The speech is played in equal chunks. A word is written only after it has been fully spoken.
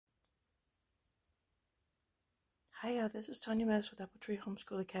Hi, this is Tanya Mess with Apple Tree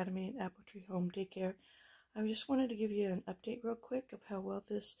Homeschool Academy and Apple Tree Home Daycare. I just wanted to give you an update real quick of how well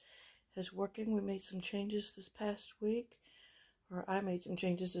this is working. We made some changes this past week, or I made some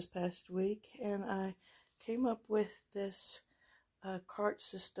changes this past week, and I came up with this cart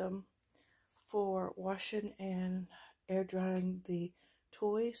system for washing and air drying the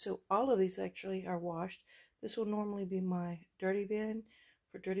toys. So all of these actually are washed. This will normally be my dirty bin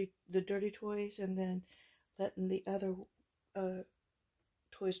for the dirty toys, and then letting the other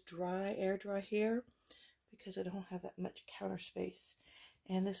toys air dry here, because I don't have that much counter space.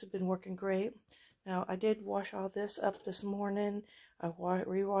 And this has been working great. Now, I did wash all this up this morning. I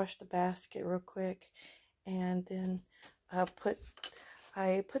rewashed the basket real quick, and then I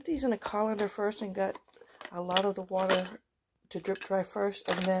put these in a colander first and got a lot of the water to drip dry first,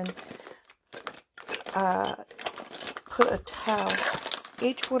 and then put a towel.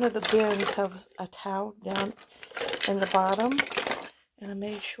 Each one of the bins has a towel down in the bottom, and I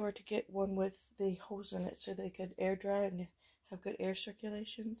made sure to get one with the holes in it so they could air dry and have good air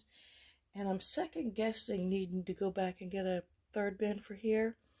circulations. And I'm second guessing needing to go back and get a third bin for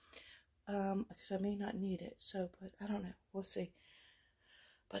here, because I may not need it. So, but I don't know, we'll see.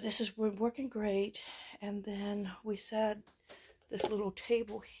 But this is working great. And then we set this little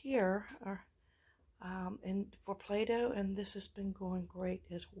table here for Play-Doh, and this has been going great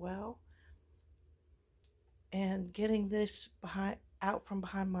as well. And getting this out from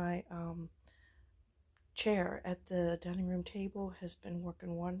behind my chair at the dining room table has been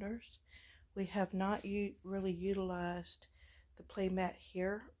working wonders. We have not really utilized the play mat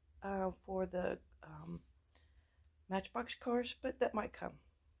here for the Matchbox cars, but that might come.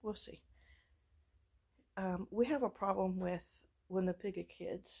 We'll see. We have a problem with when the bigger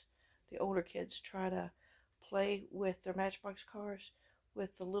kids, the older kids, try to play with their Matchbox cars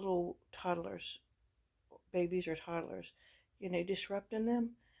with the little toddlers, babies or toddlers, disrupting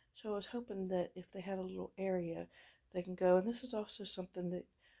them. So I was hoping that if they had a little area they can go, and this is also something that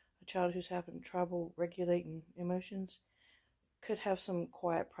a child who's having trouble regulating emotions could have some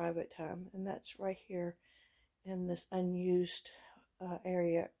quiet private time, and that's right here in this unused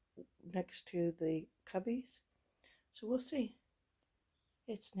area next to the cubbies. So we'll see.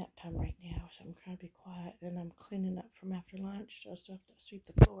 It's nap time right now, so I'm trying to be quiet, and I'm cleaning up from after lunch, so I still have to sweep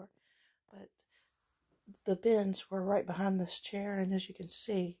the floor. But the bins were right behind this chair, and as you can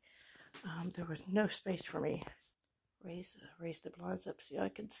see, there was no space for me. Raise the blinds up so I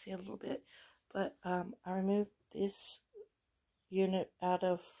can see a little bit. But I removed this unit out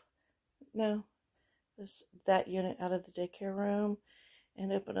of that unit out of the daycare room,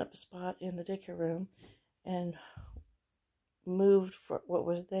 and opened up a spot in the daycare room, and moved for what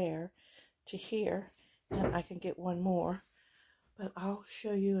was there to here, and I can get one more. But I'll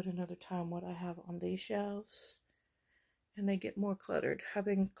show you at another time what I have on these shelves, and they get more cluttered. I've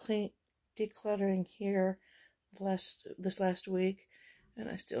been decluttering here this last week, and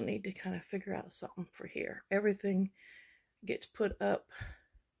I still need to kind of figure out something for here. Everything gets put up.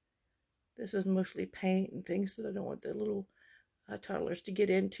 This is mostly paint and things that I don't want the little toddlers to get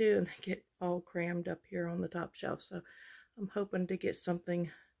into, and they get all crammed up here on the top shelf. So I'm hoping to get something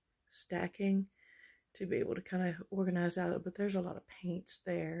stacking to be able to kind of organize out of it. But there's a lot of paints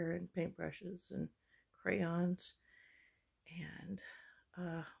there, and paintbrushes and crayons, and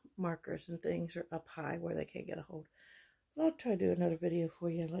markers and things are up high where they can't get a hold. But I'll try to do another video for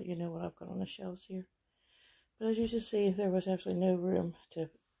you and let you know what I've got on the shelves here. But as you can see, there was absolutely no room to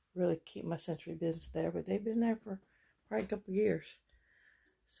really keep my sensory bins there, but they've been there for probably a couple years.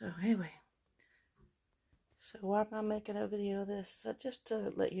 So anyway, so why am I making a video of this? So just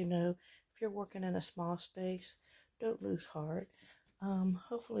to let you know, if you're working in a small space, don't lose heart.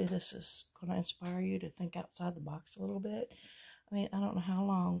 Hopefully this is going to inspire you to think outside the box a little bit. I mean, I don't know how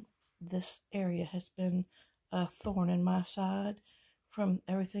long this area has been a thorn in my side from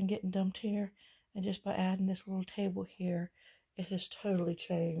everything getting dumped here, and just by adding this little table here, it has totally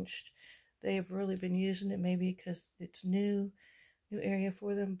changed. They've really been using it, maybe because it's new area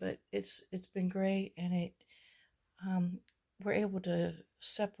for them, but it's been great, and we're able to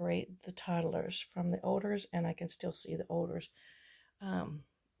separate the toddlers from the olders, and I can still see the olders.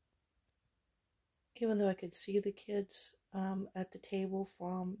 Even though I could see the kids at the table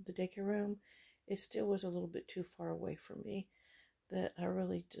from the daycare room, it still was a little bit too far away from me, that I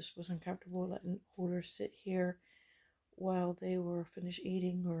really just wasn't comfortable letting olders sit here while they were finished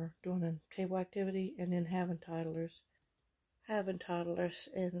eating or doing a table activity, and then having toddlers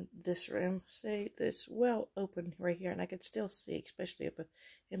in this room. See, it's well open right here, and I could still see, especially if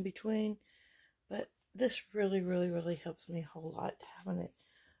in between. But this really, really, really helps me a whole lot, having it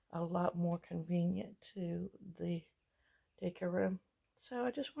a lot more convenient to the daycare room. So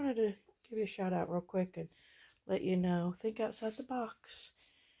I just wanted to give you a shout out real quick and let you know, think outside the box.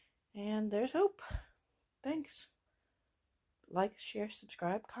 And there's hope. Thanks. Like, share,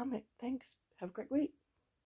 subscribe, comment. Thanks. Have a great week.